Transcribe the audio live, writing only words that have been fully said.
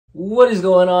What is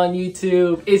going on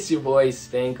YouTube? It's your boy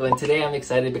Spanko, and today I'm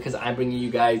excited because I'm bringing you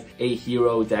guys a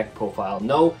hero deck profile.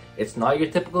 No, it's not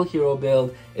your typical hero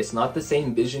build. It's not the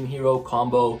same Vision Hero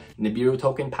combo Nibiru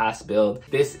token pass build.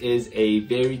 This is a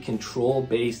very control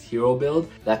based hero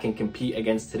build that can compete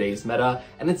against today's meta,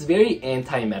 and it's very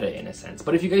anti-meta in a sense.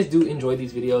 But if you guys do enjoy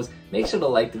these videos, make sure to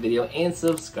like the video and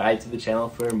subscribe to the channel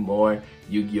for more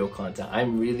Yu-Gi-Oh content.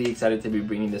 I'm really excited to be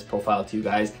bringing this profile to you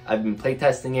guys. I've been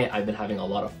playtesting it, I've been having a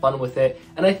lot of fun with it,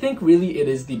 and I think really it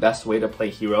is the best way to play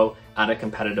hero at a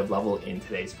competitive level in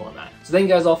today's format. So thank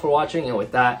you guys all for watching, and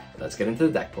with that, let's get into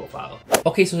the deck profile.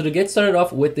 Okay, so to get started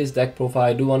off with this deck profile,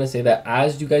 I do want to say that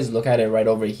as you guys look at it right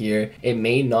over here, it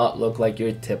may not look like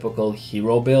your typical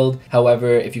hero build.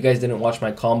 However, if you guys didn't watch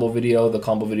my combo video, the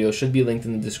combo video should be linked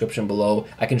in the description below.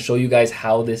 I can show you guys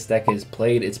how this deck is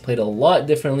played. It's played a lot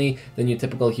differently than your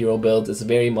typical hero builds. It's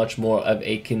very much more of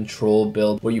a control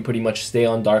build where you pretty much stay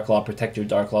on Dark Law, protect your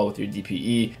Dark Law with your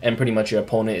DPE, and pretty much your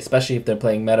opponent, especially if they're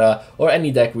playing meta or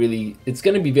any deck really, it's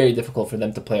going to be very difficult for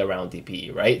them to play around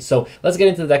DPE, right? So let's get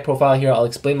into the deck profile here. I'll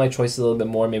explain my choices a little bit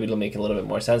more, maybe it'll make a little bit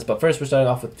more sense. But first, we're starting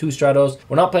off with 2 Stratos.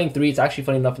 We're not playing 3. It's actually,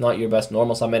 funny enough, not your best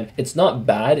normal summon. It's not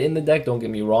bad in the deck, don't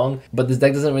get me wrong, but this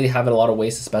deck doesn't really have a lot of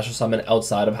ways to special summon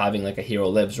outside of having like a hero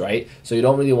lives, right? So you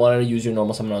don't really want to use your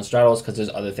normal summon on Stratos because there's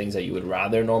other things that you would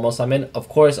rather normal summon. Of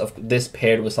course, this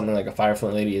paired with something like a Fire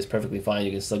Flint Lady is perfectly fine.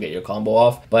 You can still get your combo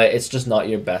off, but it's just not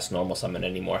your best normal summon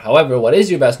anymore. However, what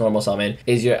is your best normal summon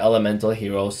is your elemental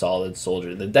hero Solid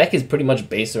Soldier. The deck is pretty much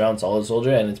based around Solid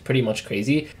Soldier, and it's pretty much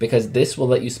crazy because this will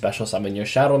let you special summon your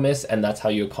Shadow Mist, and that's how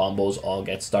your combos all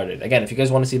get started. Again, if you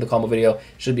guys want to see the combo video, it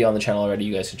should be on the channel already.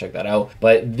 You guys can check that out.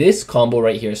 But this combo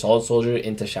right here, Solid Soldier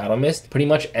into Shadow Mist, pretty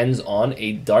much ends on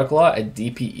a Dark Law, a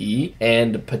DPE,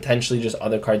 and potentially just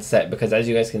other cards set, because as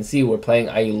you guys can see, we're playing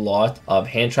a lot of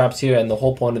hand traps here, and the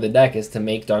whole point of the deck is to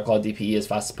make Dark Law DPE as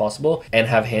fast as possible and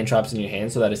have hand traps in your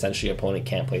hand so that essentially your opponent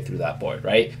can't play through that board,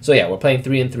 right? So yeah, we're playing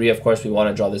 3 and 3. Of course, we want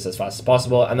to draw this as fast as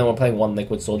possible, and then we're playing 1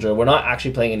 Liquid Soldier. We're not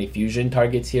actually playing any fusion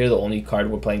targets here. The only card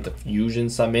we're playing to fusion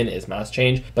summon is Mass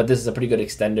Change, but this is a pretty good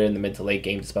extender in the mid to late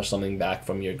game to special summon back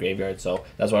from your graveyard, so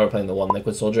that's why we're playing the 1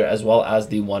 Liquid Soldier as well as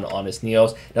the 1 Honest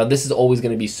Neos. Now this is always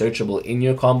going to be searchable in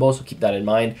your combo, so keep that in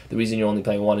mind. The reason you're only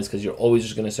playing 1 is because you're always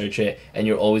just going to search it, and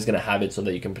you're always going to have it so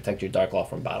that you can protect your Dark Law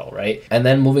from battle, right? And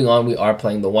then moving on, we are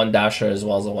playing the 1 Dasher as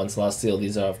well as the 1 Celestial.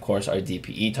 These are of course our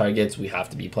DPE targets. We have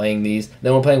to be playing these.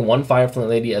 Then we're playing 1 Fire Flint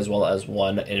Lady as well as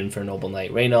 1 Infernoble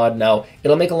Knight Reynard. Now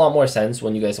it'll make a lot more sense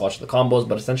when you guys watch the combos,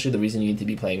 but essentially the reason you need to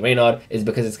be playing Reynard is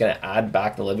because it's going to add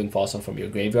back the Living Fossil from your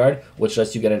graveyard, which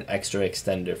lets you get an extra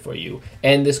extender for you.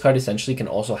 And this card essentially can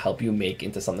also help you make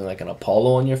into something like an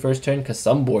Apollo on your first turn, because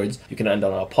some boards you can end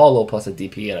on an Apollo plus a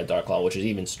DP and a Dark Law, which is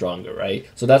even stronger, right?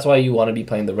 So that's why you want to be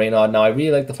playing the Reynard. Now I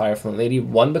really like the Fire Flint Lady,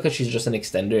 1 because she's just an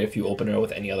extender if you open her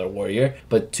with any other warrior,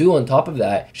 but 2, on top of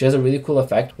that, she has a really cool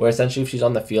effect where essentially if she's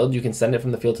on the field, you can send it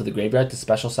from the field to the graveyard to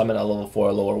special summon a level 4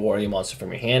 or lower warrior monster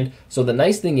from your hand. So the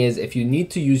nice thing is, if you need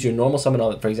to use your normal summon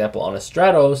on, for example, on a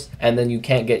Stratos, and then you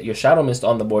can't get your Shadow Mist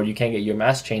on the board, you can't get your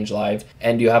Mass Change live,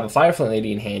 and you have a Fire Flint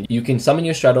Lady in hand, you can summon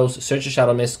your Stratos, search a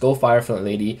Shadow Mist, go Fire Flint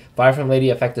Lady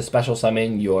effect to special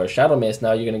summon your Shadow Mist.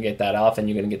 Now you're going to get that off, and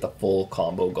you're going to get the full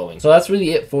combo going. So that's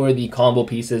really it for the combo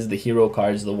pieces, the hero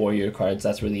cards, the warrior cards.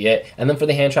 That's really it. And then for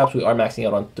the hand traps, we are maxing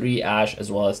out on 3 Ash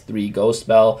as well as 3 Ghost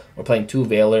Spell. We're playing 2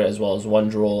 Veiler as well as 1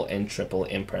 Droll and triple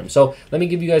Imperm. So let me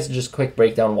give you guys just a quick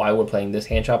breakdown why we're playing this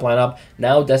hand trap lineup.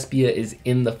 Now Despia is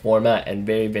in the format and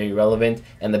very, very relevant,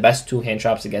 and the best 2 hand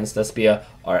traps against Despia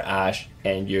are Ash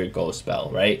and your Ghost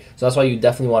Spell, right? So that's why you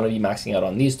definitely want to be maxing out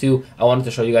on these 2. I wanted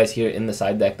to show you guys here in the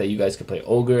side deck that you guys could play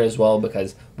Ogre as well,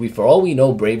 because for all we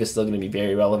know, Brave is still going to be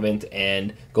very relevant,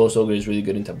 and Ghost Ogre is really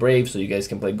good into Brave, so you guys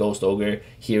can play Ghost Ogre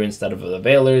here instead of the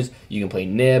Veilers. You can play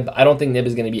Nib. I don't think Nib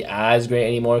is going to be as great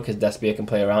anymore because Despia can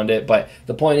play around it, but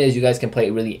the point is you guys can play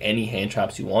really any hand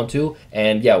traps you want to,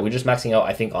 and yeah, we're just maxing out,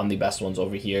 I think, on the best ones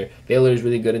over here. Veiler is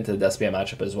really good into the Despia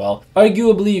matchup as well.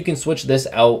 Arguably, you can switch this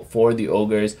out for the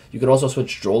Ogres. You could also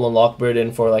switch Droll and Lockbird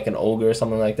in for like an Ogre or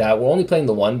something like that. We're only playing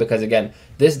the 1 because, again,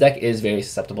 this deck is very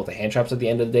susceptible to hand traps at the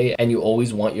end of the day, and you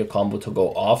always want your combo to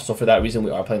go off. So for that reason,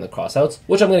 we are playing the crossouts,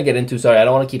 which I'm going to get into. Sorry, I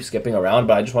don't want to keep skipping around,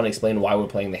 but I just want to explain why we're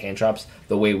playing the hand traps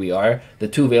the way we are. The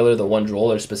 2 Veiler, the 1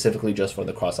 Droll are specifically just for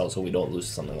the crossouts, so we don't lose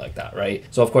something like that, right?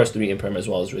 So of course, 3 Imperm as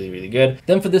well is really, really good.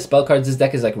 Then for the spell cards, this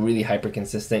deck is like really hyper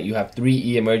consistent. You have 3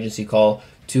 E Emergency Call,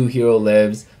 2 Hero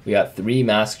Lives, we got 3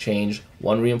 Mask Change,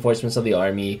 1 Reinforcements of the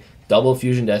Army, double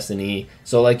Fusion Destiny.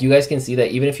 So like you guys can see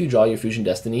that even if you draw your Fusion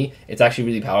Destiny, it's actually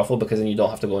really powerful because then you don't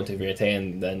have to go into Verte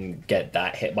and then get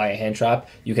that hit by a hand trap.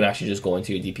 You can actually just go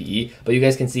into your DPE. But you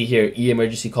guys can see here, E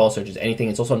emergency call searches anything.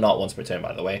 It's also not once per turn,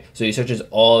 by the way. So you searches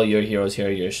all your heroes here,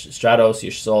 your Stratos,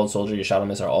 your Solid Soldier, your Shadow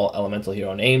Mist are all elemental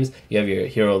hero names. You have your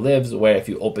hero lives, where if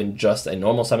you open just a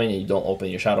normal summon and you don't open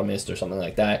your Shadow Mist or something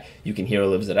like that, you can hero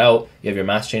lives it out. You have your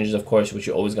mass changes, of course, which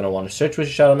you're always going to want to search with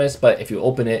your Shadow Mist, but if you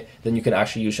open it, then you can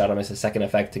actually use Shadow Mist as second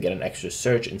effect to get an extra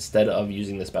search instead of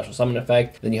using the special summon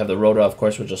effect. Then you have the Rhoda, of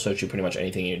course, which will search you pretty much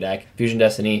anything in your deck. Fusion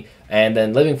Destiny, and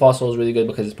then Living Fossil is really good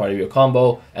because it's part of your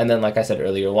combo. And then, like I said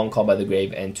earlier, 1 Call by the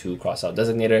Grave and 2 Cross Out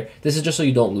Designator. This is just so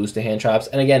you don't lose to hand traps.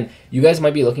 And again, you guys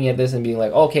might be looking at this and being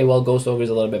like, okay, well, Ghost Ogre is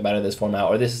a little bit better this format,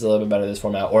 or this is a little bit better this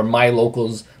format, or my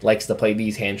locals likes to play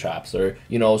these hand traps, or,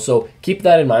 you know, so keep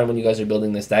that in mind when you guys are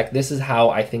building this deck. This is how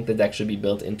I think the deck should be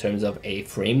built in terms of a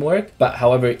framework. But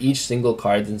however, each single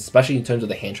card, and especially in terms of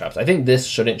the hand traps, I think this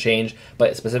shouldn't change,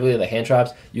 but specifically the hand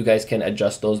traps, you guys can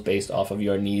adjust those based off of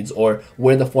your needs or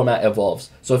where the format evolves.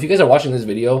 So if you guys are watching this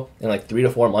video in like 3 to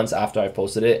 4 months after I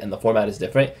posted it and the format is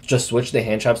different, just switch the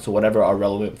hand traps to whatever are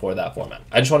relevant for that format.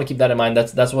 I just want to keep that in mind.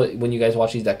 That's what, when you guys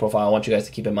watch these deck profile, I want you guys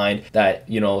to keep in mind that,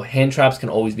 you know, hand traps can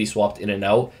always be swapped in and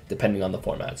out depending on the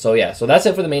format. So yeah, so that's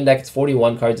it for the main deck. It's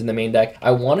 41 cards in the main deck.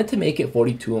 I wanted to make it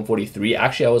 42 and 43.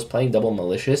 Actually, I was playing double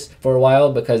Malicious for a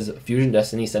while because Fusion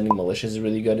Destiny sending Malicious is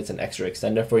really good. It's an extra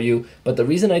extender for you. But the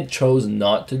reason I chose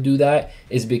not to do that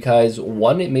is because,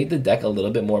 one, it made the deck a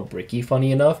little bit more bricky,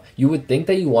 funny enough. You would think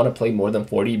that you want to play more than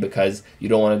 40 because you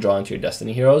don't want to draw into your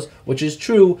Destiny heroes, which is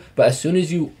true, but as soon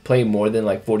as you play more than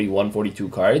like 41, 42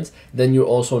 cards, then you're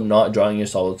also not drawing your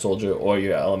Solid Soldier or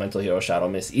your Elemental Hero Shadow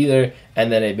Mist either,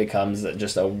 and then it becomes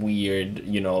just a weird,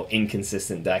 you know,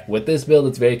 inconsistent deck. With this build,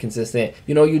 it's very consistent.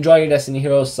 You know, you draw your Destiny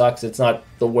heroes, sucks. It's not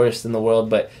the worst in the world,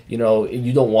 but, you know,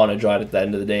 you don't want to draw it at the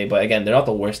end of the day. But again, they're not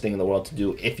the worst thing in the world to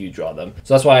do if you draw them.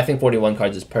 So that's why I think 41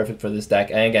 cards is perfect for this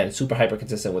deck. And again, super hyper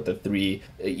consistent with the 3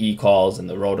 E-calls and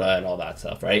the Rhoda and all that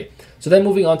stuff, right? So then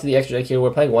moving on to the extra deck here,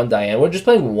 we're playing 1 Diane. We're just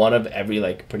playing one of every,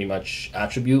 like, pretty much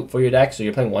attribute for your deck. So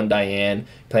you're playing 1 Diane,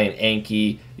 playing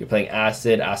Anki, you're playing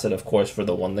Acid, of course, for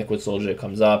the 1 Liquid Soldier that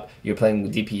comes up. You're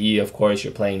playing DPE, of course.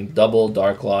 You're playing double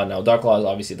Darklaw. Now, Darklaw is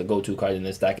obviously the go-to card in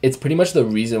this deck. It's pretty much the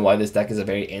reason why this deck is a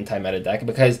very anti-meta deck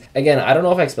because, again, I don't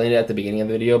know if I explained it at the beginning of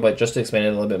the video, but just to explain it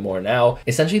a little bit more now,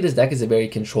 essentially this deck is a very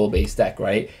control-based deck,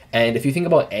 right? And if you think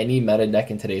about any meta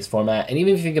deck in today's format, and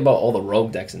even if you think about all the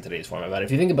rogue decks in today's format, but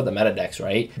if you think about the meta decks,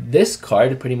 right, this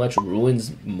card pretty much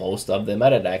ruins most of the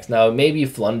meta decks. Now, maybe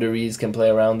Flunderies can play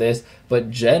around this,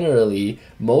 but generally,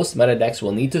 most meta decks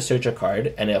will need to search a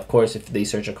card, and of course, if they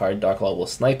search a card, Darklaw will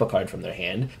snipe a card from their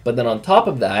hand. But then on top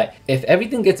of that, if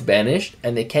everything gets banished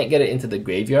and they can't get it into the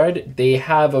graveyard, they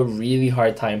have a really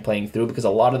hard time playing through because a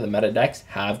lot of the meta decks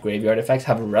have graveyard effects,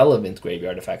 have relevant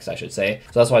graveyard effects, I should say.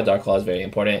 So that's why Darklaw is very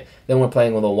important. Then we're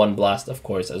playing with a 1 Blast, of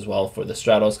course, as well for the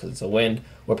Stratos because it's a wind.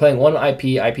 We're playing 1 IP.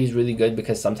 IP is really good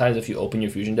because sometimes if you open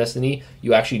your Fusion Destiny,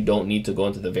 you actually don't need to go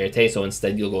into the Verte, so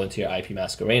instead you'll go into your IP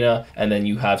Masquerena, and then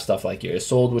you have stuff like your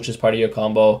Isolde, which is part of your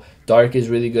combo. Dark is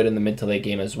really good in the mid to late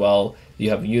game as well. You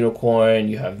have Unicorn,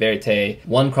 you have Verte,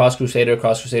 1 Cross Crusader.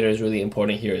 Cross Crusader is really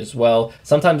important here as well.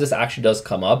 Sometimes this actually does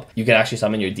come up. You can actually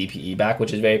summon your DPE back,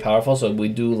 which is very powerful, so we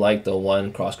do like the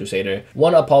 1 Cross Crusader.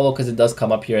 1 Apollo, because it does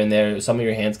come up here and there. Some of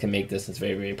your hands can make this. It's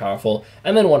very, very powerful.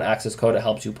 And then 1 Access Code. It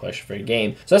helps you push for a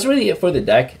game. So that's really it for the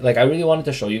deck. Like, I really wanted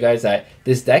to show you guys that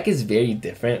this deck is very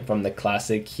different from the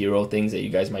classic hero things that you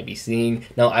guys might be seeing.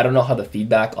 Now, I don't know how the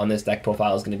feedback on this deck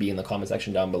profile is going to be in the comment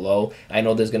section down below. I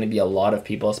know there's going to be a lot of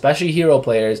people, especially hero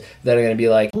players, that are going to be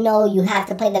like, no, you have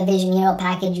to play the Vision Hero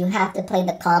package, you have to play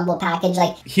the combo package.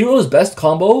 Like, Hero's best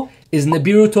combo is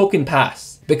Nibiru Token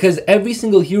Pass, because every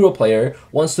single hero player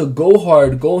wants to go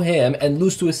hard, go ham, and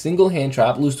lose to a single hand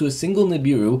trap, lose to a single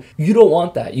Nibiru. You don't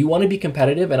want that. You want to be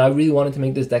competitive, and I really wanted to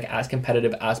make this deck as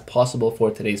competitive as possible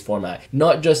for today's format.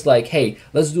 Not just like, hey,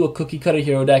 let's do a cookie cutter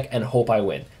hero deck and hope I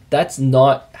win. That's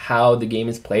not how the game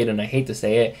is played, and I hate to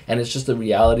say it, and it's just the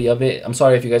reality of it. I'm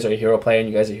sorry if you guys are a hero player and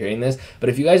you guys are hearing this, but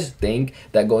if you guys think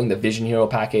that going the Vision Hero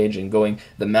package and going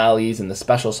the Mallies and the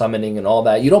special summoning and all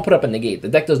that, you don't put up a negate. The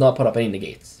deck does not put up any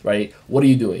negates, right? What are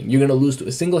you doing? You're going to lose to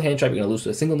a single hand trap, you're going to lose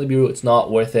to a single Nibiru. It's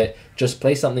not worth it. Just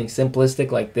play something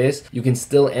simplistic like this. You can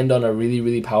still end on a really,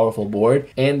 really powerful board,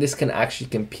 and this can actually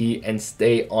compete and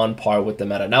stay on par with the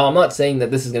meta. Now, I'm not saying that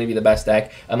this is going to be the best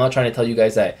deck. I'm not trying to tell you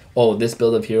guys that, oh, this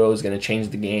build of hero hero is going to change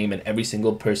the game and every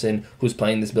single person who's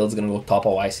playing this build is going to go top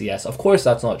of YCS. Of course,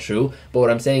 that's not true, but what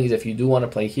I'm saying is if you do want to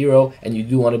play hero and you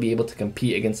do want to be able to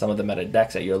compete against some of the meta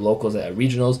decks at your locals, at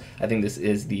regionals, I think this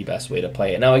is the best way to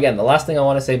play it. Now, again, the last thing I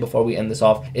want to say before we end this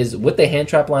off is with the hand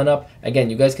trap lineup, again,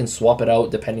 you guys can swap it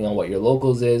out depending on what your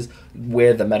locals is,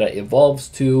 where the meta evolves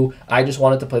to. I just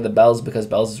wanted to play the Bells because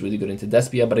Bells is really good into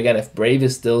Despia, but again, if Brave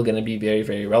is still going to be very,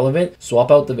 very relevant,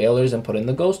 swap out the Veilers and put in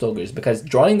the Ghost Ogres because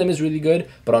drawing them is really good,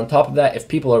 but on top of that, if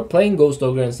people are playing Ghost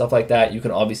Ogre and stuff like that, you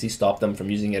can obviously stop them from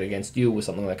using it against you with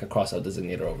something like a Crossout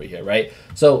Designator over here, right?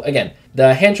 So again,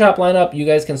 the hand trap lineup, you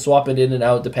guys can swap it in and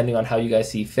out depending on how you guys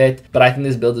see fit, but I think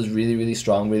this build is really, really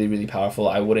strong, really, really powerful.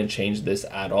 I wouldn't change this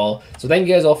at all. So thank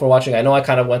you guys all for watching. I know I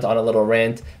kind of went on a little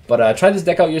rant, but try this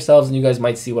deck out yourselves and you guys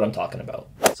might see what I'm talking about.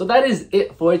 So that is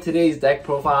it for today's deck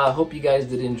profile. I hope you guys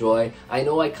did enjoy. I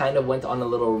know I kind of went on a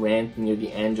little rant near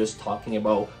the end just talking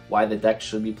about why the deck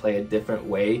should be played a different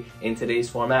way in today's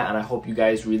format, and I hope you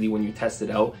guys really, when you test it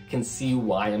out, can see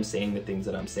why I'm saying the things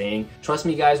that I'm saying. Trust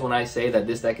me guys when I say that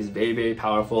this deck is very, very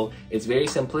powerful. It's very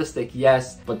simplistic,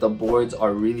 yes, but the boards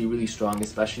are really, really strong,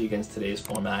 especially against today's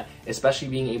format, especially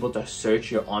being able to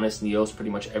search your Honest Neos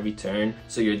pretty much every turn,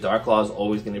 so your Dark Claw is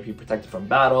always going to be protected from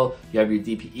battle. You have your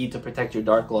DPE to protect your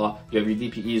Dark Claw. You have your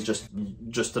DPEs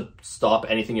just to stop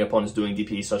anything your opponent's doing.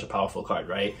 DPE is such a powerful card,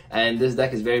 right? And this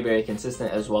deck is very, very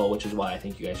consistent as well, which is why I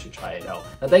think you guys should try it out.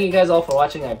 Now, thank you guys all for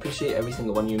watching. I appreciate every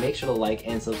single one of you. Make sure to like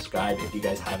and subscribe if you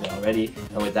guys haven't already.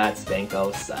 And with that,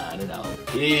 Spanko signing out.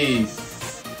 Peace.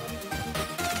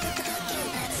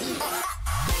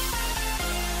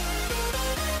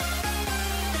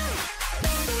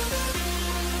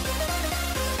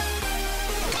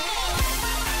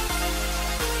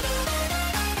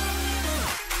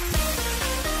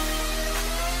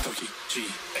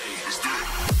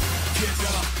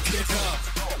 Get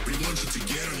up, we want you to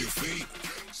get on your feet.